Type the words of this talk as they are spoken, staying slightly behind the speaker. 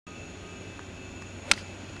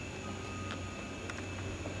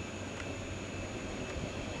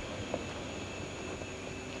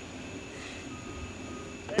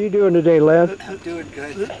How you doing today, Len? I'm doing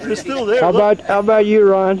good. They're still there. How about you,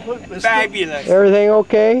 Ron? Fabulous. Everything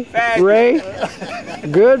okay? Fabulous. Ray?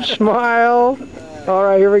 Good smile. All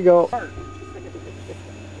right, here we go.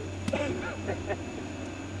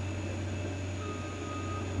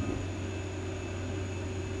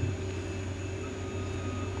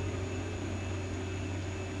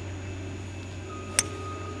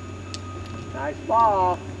 Nice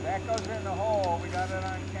ball. That goes in the hole. We got it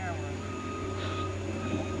on camera.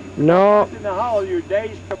 No. In the hole, your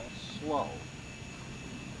day's slow.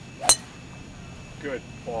 Good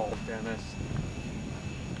ball, Dennis.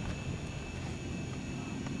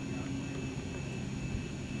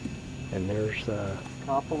 And there's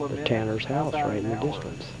Couple of minutes. Tanner's house About right in an the hour.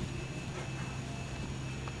 distance.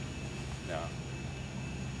 No.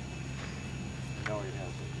 No, he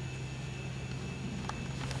hasn't.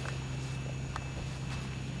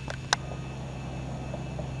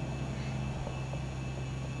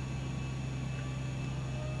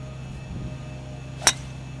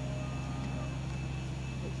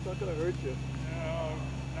 It's not going to hurt you. No,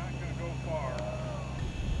 not going to go far.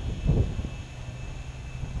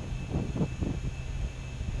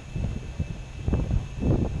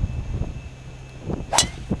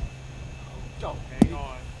 Don't. Hang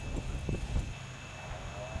on.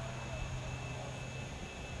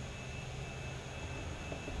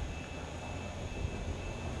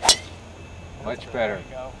 Much better. There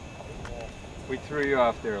you go. We threw you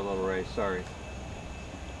off there a little, Ray. Sorry.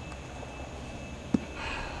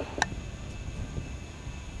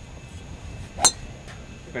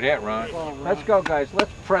 Good hit, Ron. Let's go, guys.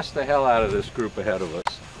 Let's press the hell out of this group ahead of us.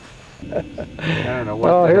 I don't know what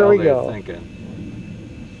Oh, the here hell we they're go. thinking.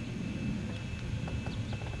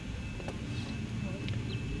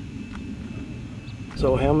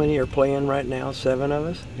 So how many are playing right now? 7 of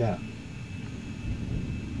us? Yeah.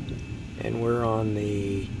 And we're on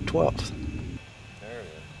the 12th. There it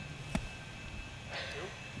is.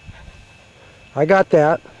 I got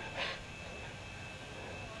that.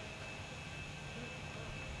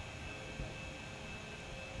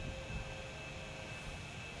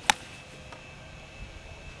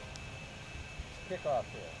 Kick off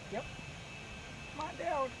here. Yep. Come on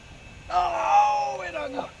down. Oh, it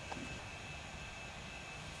hung up.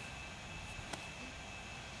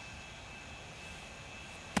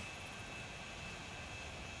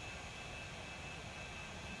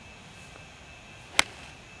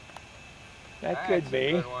 That That's could a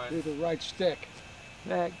be. good one. Through the right stick.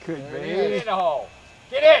 That could Get in be. the hole.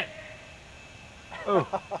 Get in.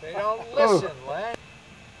 Oh. They don't listen, Len.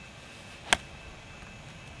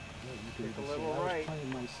 Take a little right. I was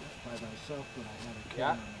playing by myself, but I had a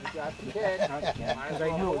Yeah, camera. you got the kick. Might as Because I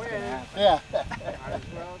well knew it was going to win. happen. Might as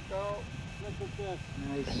well go.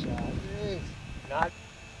 Nice shot. Not